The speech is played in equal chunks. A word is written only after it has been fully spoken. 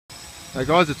Hey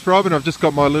guys, it's Rob and I've just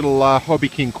got my little Hobby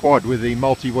King quad with the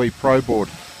Multiwii Pro board.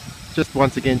 Just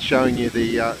once again showing you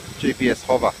the GPS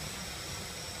hover.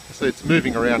 So it's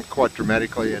moving around quite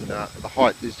dramatically and the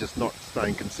height is just not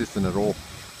staying consistent at all.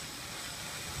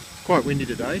 It's quite windy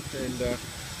today and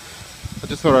I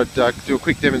just thought I'd do a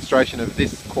quick demonstration of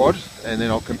this quad and then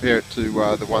I'll compare it to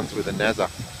the ones with the Naza.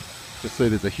 Just see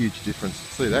there's a huge difference.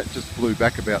 See that? Just flew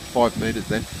back about 5 meters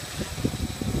then.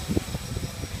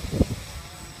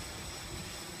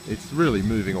 It's really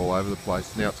moving all over the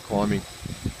place. Now it's climbing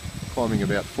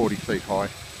about 40 feet high.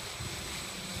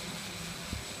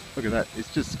 Look at that,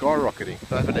 it's just skyrocketing.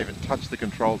 They haven't even touched the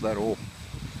controls at all.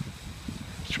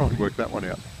 Let's try and work that one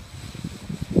out.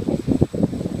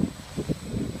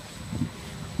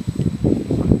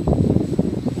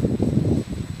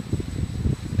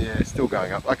 Yeah, it's still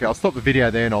going up. Okay, I'll stop the video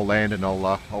there and I'll land and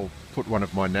I'll put one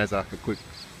of my Naza equipped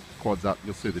quads up.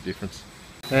 You'll see the difference.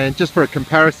 And just for a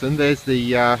comparison, there's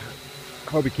the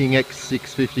Hobby King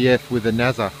X650F with the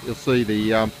Naza. You'll see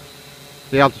the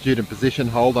altitude and position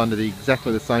hold under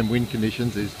exactly the same wind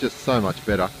conditions is just so much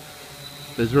better.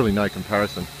 There's really no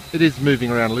comparison. It is moving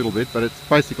around a little bit, but it's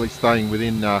basically staying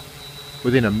within a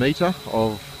metre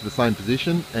of the same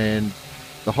position, and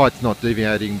the height's not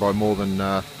deviating by more than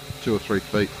 2 or 3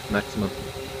 feet maximum.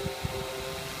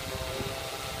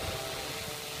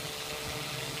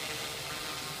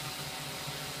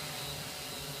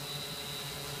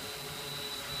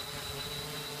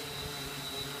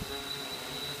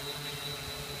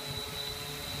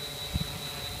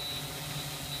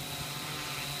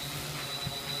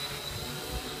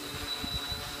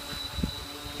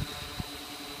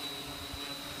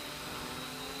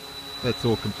 That's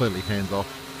all completely hands off.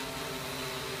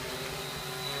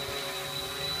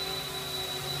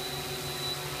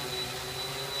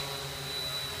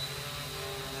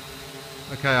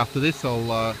 Okay, after this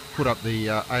I'll put up the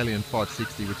Alien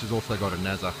 560, which has also got a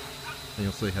Naza, and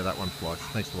you'll see how that one flies.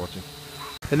 Thanks for watching.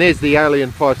 And there's the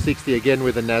Alien 560 again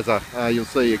with a Naza. You'll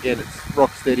see again it's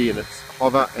rock steady in its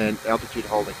hover and altitude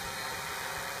holding.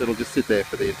 So it'll just sit there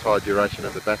for the entire duration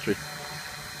of the battery.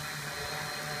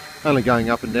 Only going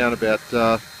up and down about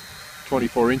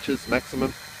 24 inches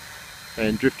maximum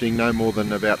and drifting no more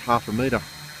than about half a metre.